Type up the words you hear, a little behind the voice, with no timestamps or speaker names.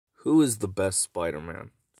Who is the best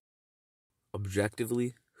Spider-Man?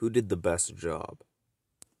 Objectively, who did the best job?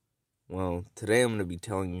 Well, today I'm going to be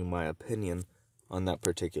telling you my opinion on that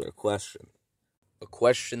particular question. A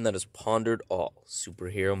question that has pondered all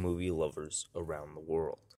superhero movie lovers around the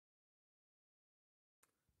world.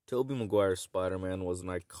 Tobey Maguire's Spider-Man was an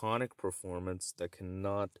iconic performance that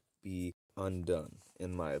cannot be undone,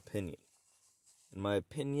 in my opinion. In my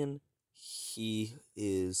opinion, he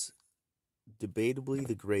is debatably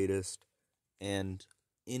the greatest and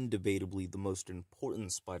indebatably the most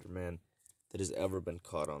important Spider-Man that has ever been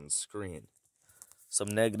caught on screen. Some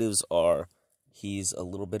negatives are he's a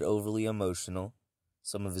little bit overly emotional.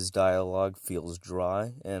 Some of his dialogue feels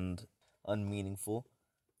dry and unmeaningful.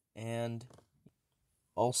 And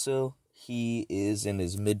also, he is in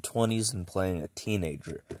his mid-20s and playing a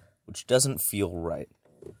teenager, which doesn't feel right.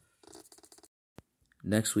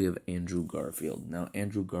 Next, we have Andrew Garfield. Now,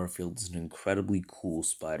 Andrew Garfield is an incredibly cool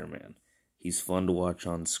Spider-Man. He's fun to watch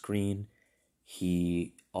on screen.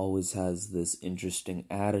 He always has this interesting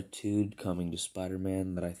attitude coming to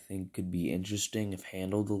Spider-Man that I think could be interesting if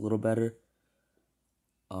handled a little better.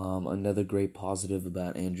 Another great positive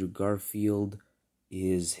about Andrew Garfield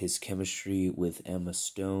is his chemistry with Emma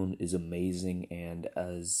Stone is amazing, and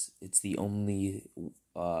as it's the only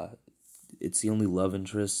love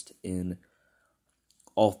interest in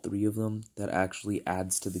all three of them that actually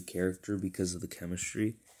adds to the character because of the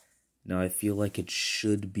chemistry. Now, I feel like it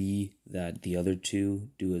should be that the other two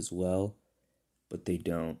do as well, but they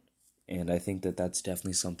don't. And I think that that's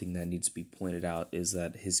definitely something that needs to be pointed out, is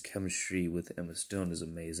that his chemistry with Emma Stone is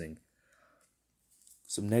amazing.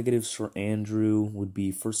 Some negatives for Andrew would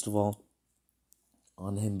be, first of all,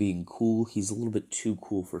 on him being cool. He's a little bit too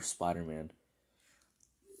cool for Spider-Man.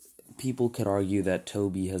 People could argue that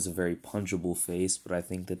Tobey has a very punchable face, but I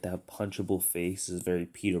think that that punchable face is very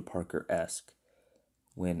Peter Parker-esque.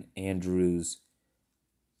 When Andrew's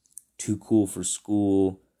too cool for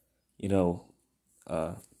school,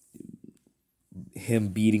 him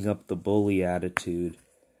beating up the bully attitude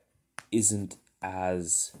isn't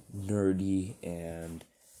as nerdy and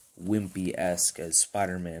wimpy-esque as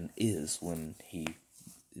Spider-Man is when he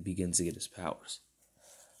begins to get his powers.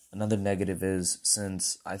 Another negative is,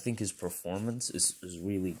 since I think his performance is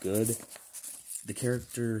really good, the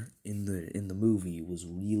character in the movie was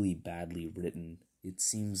really badly written. It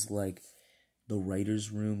seems like the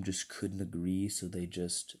writer's room just couldn't agree, so they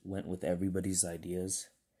just went with everybody's ideas,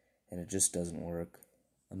 and it just doesn't work.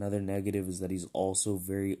 Another negative is that he's also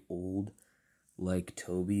very old, like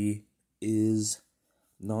Tobey is.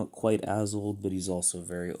 Not quite as old, but he's also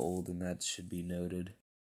very old, and that should be noted.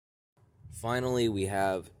 Finally, we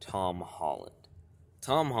have Tom Holland.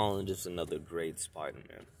 Tom Holland is another great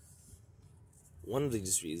Spider-Man. One of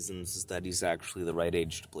these reasons is that he's actually the right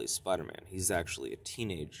age to play Spider-Man. He's actually a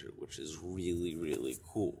teenager, which is really, really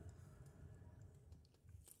cool.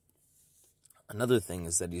 Another thing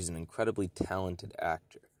is that he's an incredibly talented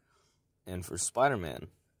actor. And for Spider-Man,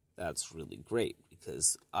 that's really great,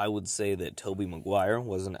 because I would say that Tobey Maguire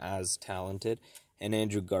wasn't as talented, and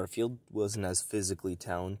Andrew Garfield wasn't as physically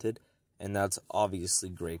talented, and that's obviously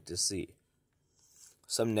great to see.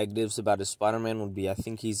 Some negatives about his Spider-Man would be, I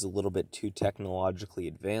think he's a little bit too technologically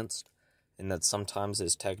advanced, and that sometimes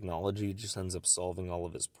his technology just ends up solving all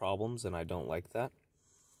of his problems, and I don't like that.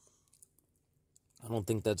 I don't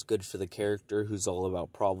think that's good for the character who's all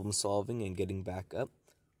about problem solving and getting back up.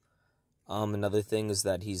 Another thing is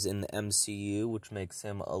that he's in the MCU, which makes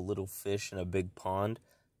him a little fish in a big pond,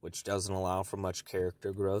 which doesn't allow for much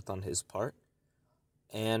character growth on his part.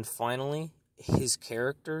 And finally, his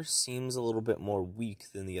character seems a little bit more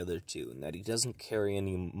weak than the other two, in that he doesn't carry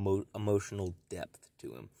any emotional depth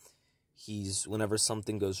to him. Whenever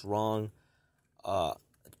something goes wrong,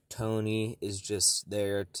 Tony is just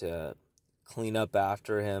there to clean up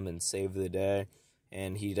after him and save the day,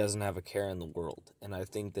 and he doesn't have a care in the world. And I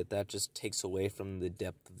think that that just takes away from the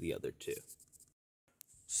depth of the other two.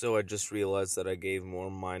 So I just realized that I gave more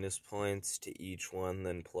minus points to each one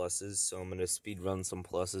than pluses, so I'm going to speedrun some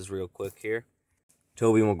pluses real quick here.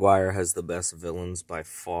 Tobey Maguire has the best villains by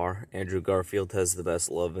far, Andrew Garfield has the best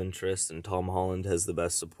love interest, and Tom Holland has the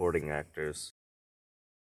best supporting actors.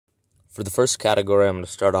 For the first category, I'm going to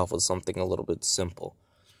start off with something a little bit simple.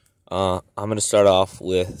 I'm going to start off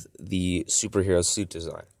with the superhero suit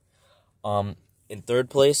design. In third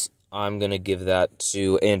place, I'm going to give that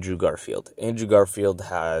to Andrew Garfield. Andrew Garfield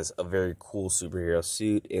has a very cool superhero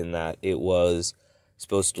suit in that it was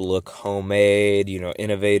supposed to look homemade,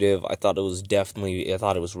 innovative. I thought it was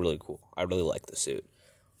really cool. I really like the suit.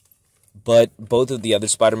 But both of the other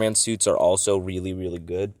Spider-Man suits are also really, really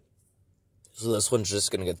good. So this one's just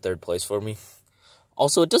going to get third place for me.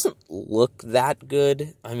 Also, it doesn't look that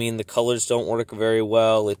good. I mean, the colors don't work very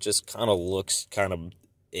well. It just kind of looks kind of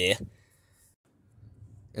eh.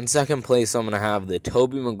 In second place, I'm going to have the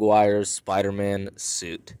Tobey Maguire Spider-Man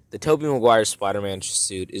suit. The Tobey Maguire Spider-Man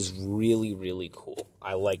suit is really, really cool.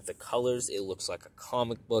 I like the colors. It looks like a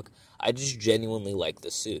comic book. I just genuinely like the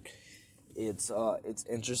suit. It's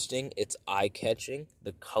interesting. It's eye-catching.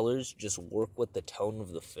 The colors just work with the tone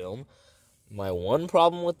of the film. My one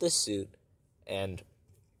problem with this suit, and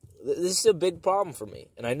this is a big problem for me,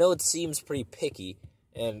 and I know it seems pretty picky,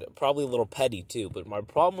 and probably a little petty too, but my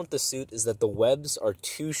problem with the suit is that the webs are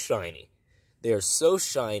too shiny. They are so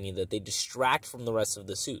shiny that they distract from the rest of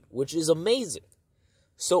the suit, which is amazing.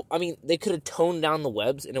 So, I mean, they could have toned down the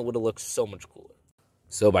webs and it would have looked so much cooler.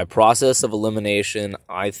 So, by process of elimination,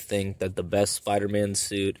 I think that the best Spider-Man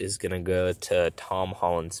suit is going to go to Tom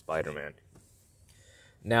Holland's Spider-Man.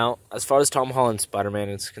 Now, as far as Tom Holland's Spider-Man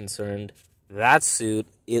is concerned, that suit,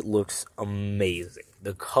 it looks amazing.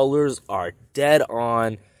 The colors are dead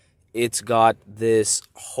on. It's got this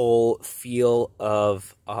whole feel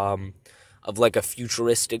of like a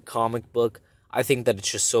futuristic comic book. I think that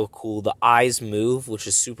it's just so cool. The eyes move, which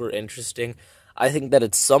is super interesting. I think that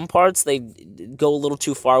at some parts they go a little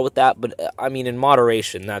too far with that, but I mean, in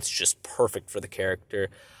moderation, that's just perfect for the character.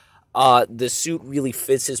 The suit really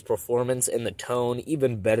fits his performance and the tone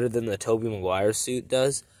even better than the Tobey Maguire suit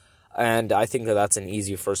does. And I think that that's an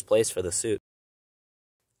easy first place for the suit.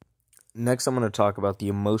 Next, I'm going to talk about the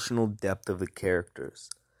emotional depth of the characters.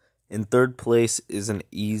 In third place is an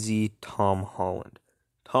easy Tom Holland.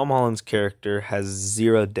 Tom Holland's character has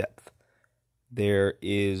zero depth. There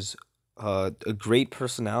is a great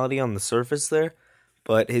personality on the surface there,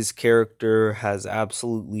 but his character has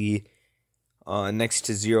absolutely next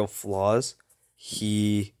to zero flaws.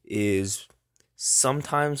 He is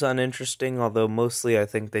sometimes uninteresting, although mostly I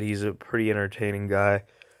think that he's a pretty entertaining guy.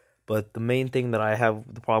 But the main thing that I have,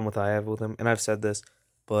 the problem I have with him, and I've said this,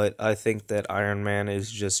 but I think that Iron Man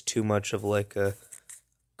is just too much of like a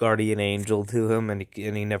guardian angel to him, and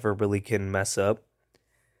he never really can mess up.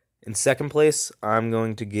 In second place, I'm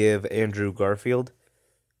going to give Andrew Garfield.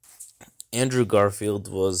 Andrew Garfield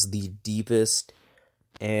was the deepest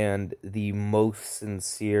and the most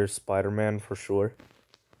sincere Spider-Man for sure.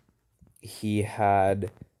 He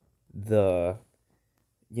had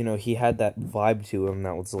he had that vibe to him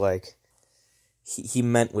that was like, he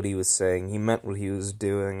meant what he was saying, he meant what he was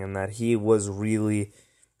doing, and that he was really,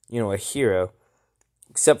 a hero,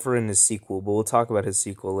 except for in his sequel, but we'll talk about his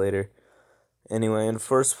sequel later. Anyway, in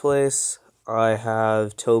first place, I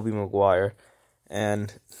have Tobey Maguire,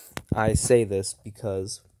 and I say this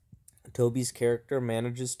because Tobey's character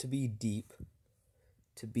manages to be deep,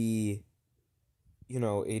 to be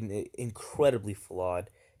incredibly flawed,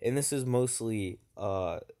 and this is mostly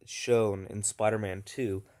shown in Spider-Man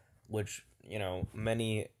 2, which,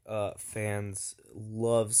 many fans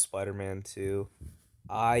love Spider-Man 2.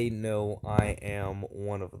 I know I am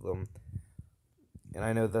one of them, and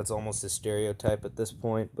I know that's almost a stereotype at this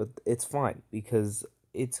point, but it's fine, because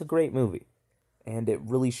it's a great movie, and it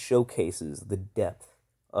really showcases the depth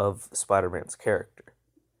of Spider-Man's character.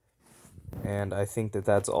 And I think that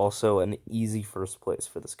that's also an easy first place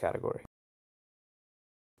for this category.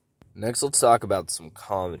 Next, let's talk about some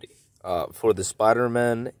comedy. For the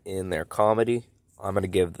Spider-Men in their comedy, I'm going to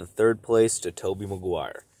give the third place to Tobey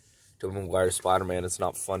Maguire. Tobey Maguire's Spider-Man is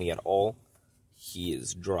not funny at all. He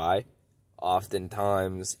is dry.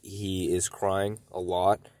 Oftentimes, he is crying a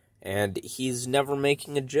lot, and he's never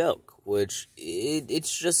making a joke, which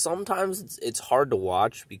it's just sometimes it's hard to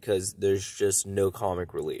watch because there's just no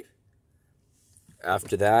comic relief.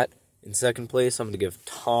 After that, in second place, I'm going to give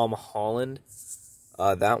Tom Holland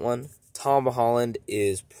that one. Tom Holland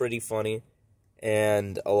is pretty funny,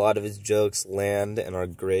 and a lot of his jokes land and are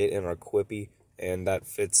great and are quippy, and that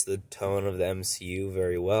fits the tone of the MCU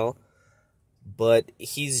very well. But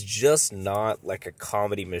he's just not like a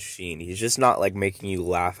comedy machine. He's just not like making you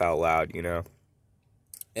laugh out loud,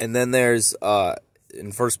 And then there's,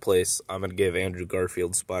 in first place, I'm going to give Andrew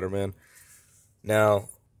Garfield Spider-Man. Now,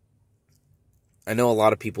 I know a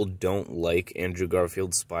lot of people don't like Andrew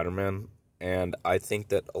Garfield's Spider-Man, and I think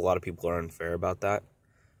that a lot of people are unfair about that.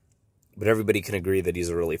 But everybody can agree that he's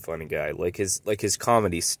a really funny guy. Like his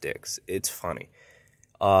comedy sticks. It's funny.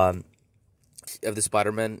 Of the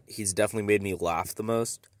Spider-Man, he's definitely made me laugh the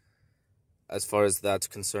most, as far as that's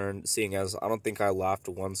concerned, seeing as I don't think I laughed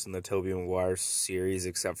once in the Tobey Maguire series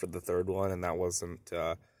except for the third one, and that wasn't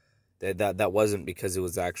that wasn't because it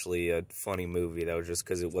was actually a funny movie. That was just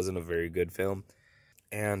because it wasn't a very good film.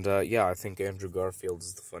 And yeah, I think Andrew Garfield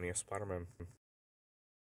is the funniest Spider-Man.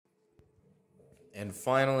 And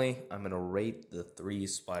finally, I'm going to rate the 3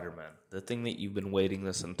 Spider-Men, the thing that you've been waiting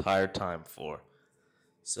this entire time for.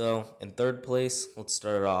 So, in third place, let's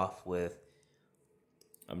start off with,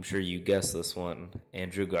 I'm sure you guessed this one,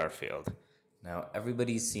 Andrew Garfield. Now,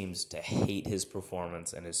 everybody seems to hate his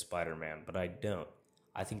performance and his Spider-Man, but I don't.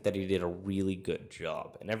 I think that he did a really good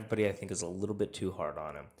job, and everybody I think is a little bit too hard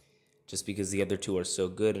on him, just because the other two are so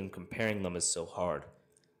good and comparing them is so hard.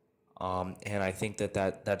 And I think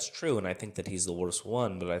that's true, and I think that he's the worst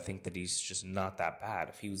one, but I think that he's just not that bad.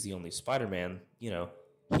 If he was the only Spider-Man,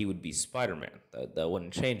 he would be Spider-Man. That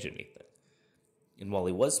wouldn't change anything. And while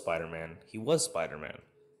he was Spider-Man, he was Spider-Man.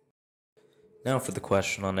 Now for the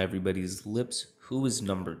question on everybody's lips, who is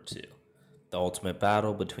number 2? The ultimate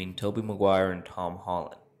battle between Tobey Maguire and Tom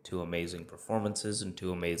Holland. 2 amazing performances and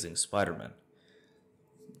 2 amazing Spider-Men.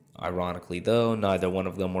 Ironically, though, neither one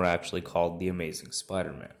of them were actually called the Amazing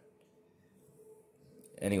Spider-Man.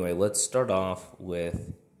 Anyway, let's start off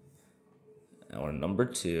with our number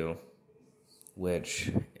 2,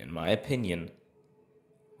 which, in my opinion,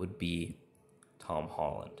 would be Tom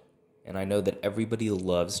Holland. And I know that everybody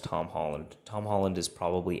loves Tom Holland. Tom Holland is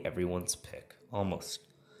probably everyone's pick, almost.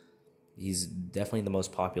 He's definitely the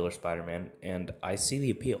most popular Spider-Man, and I see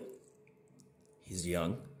the appeal. He's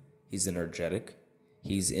young, he's energetic,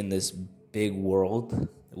 he's in this big world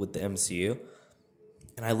with the MCU,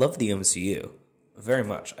 and I love the MCU. Very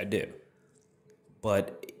much, I do.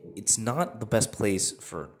 But it's not the best place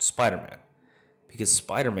for Spider-Man, because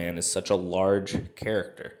Spider-Man is such a large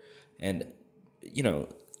character. And,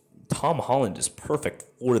 Tom Holland is perfect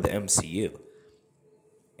for the MCU.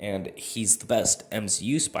 And he's the best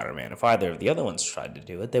MCU Spider-Man. If either of the other ones tried to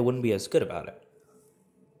do it, they wouldn't be as good about it.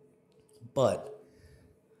 But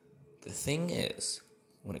the thing is,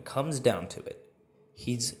 when it comes down to it,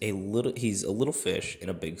 he's a little fish in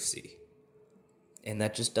a big sea. And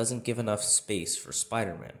that just doesn't give enough space for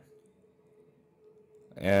Spider-Man.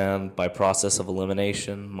 And by process of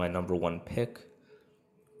elimination, my number 1 pick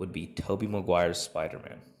would be Tobey Maguire's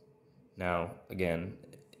Spider-Man. Now, again,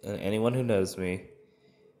 anyone who knows me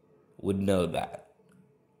would know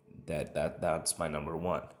that's my number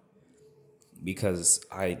 1. Because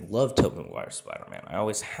I love Tobey Maguire's Spider-Man. I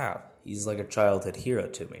always have. He's like a childhood hero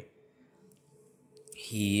to me.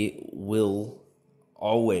 He will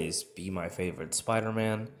always be my favorite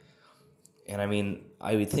Spider-Man. And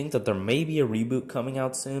I would think that there may be a reboot coming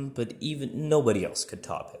out soon, but even nobody else could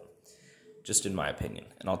top it. Just in my opinion.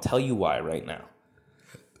 And I'll tell you why right now.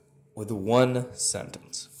 With 1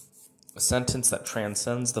 sentence. A sentence that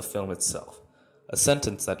transcends the film itself. A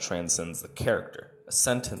sentence that transcends the character. A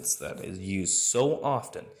sentence that is used so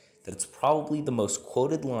often that it's probably the most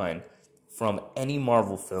quoted line from any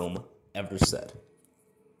Marvel film ever said.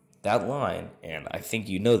 That line, and I think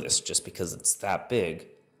you know this just because it's that big,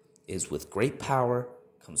 is with great power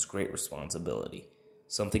comes great responsibility.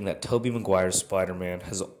 Something that Tobey Maguire's Spider-Man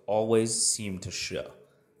has always seemed to show.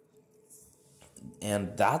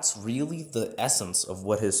 And that's really the essence of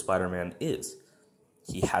what his Spider-Man is.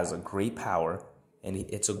 He has a great power, and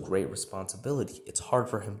it's a great responsibility. It's hard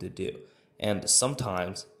for him to do. And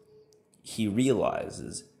sometimes he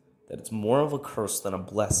realizes that it's more of a curse than a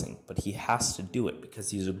blessing, but he has to do it because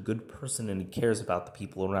he's a good person and he cares about the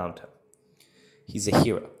people around him. He's a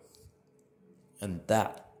hero. And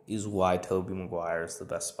that is why Tobey Maguire is the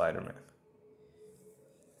best Spider-Man.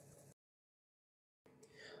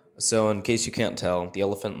 So, in case you can't tell, the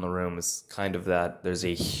elephant in the room is kind of that there's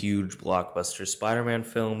a huge blockbuster Spider-Man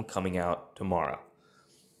film coming out tomorrow.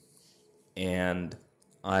 And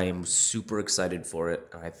I'm super excited for it,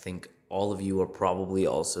 and I think all of you are probably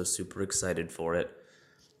also super excited for it.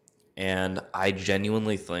 And I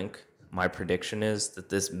genuinely think, my prediction is that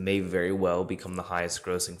this may very well become the highest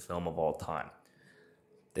grossing film of all time.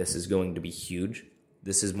 This is going to be huge.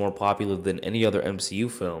 This is more popular than any other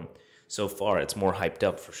MCU film. So far, it's more hyped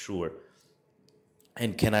up for sure.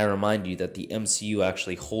 And can I remind you that the MCU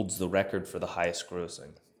actually holds the record for the highest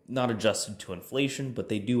grossing? Not adjusted to inflation, but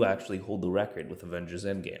they do actually hold the record with Avengers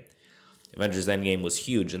Endgame. Avengers Endgame was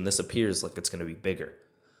huge, and this appears like it's going to be bigger.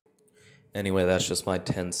 Anyway, that's just my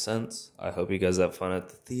 10 cents. I hope you guys have fun at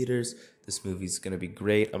the theaters. This movie's going to be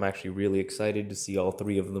great. I'm actually really excited to see all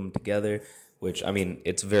 3 of them together, which,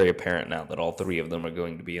 it's very apparent now that all 3 of them are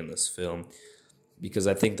going to be in this film, because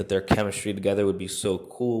I think that their chemistry together would be so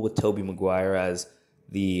cool, with Tobey Maguire as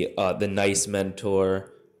the nice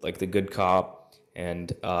mentor, like the good cop,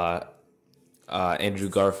 and Andrew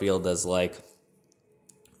Garfield as like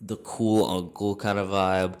the cool uncle kind of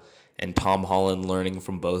vibe, and Tom Holland learning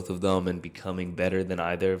from both of them and becoming better than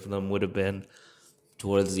either of them would have been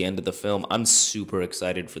towards the end of the film. I'm super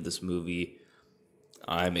excited for this movie.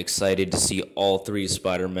 I'm excited to see all three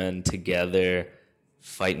Spider-Men together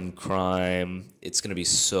fighting crime. It's going to be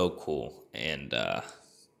so cool, and have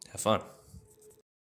fun.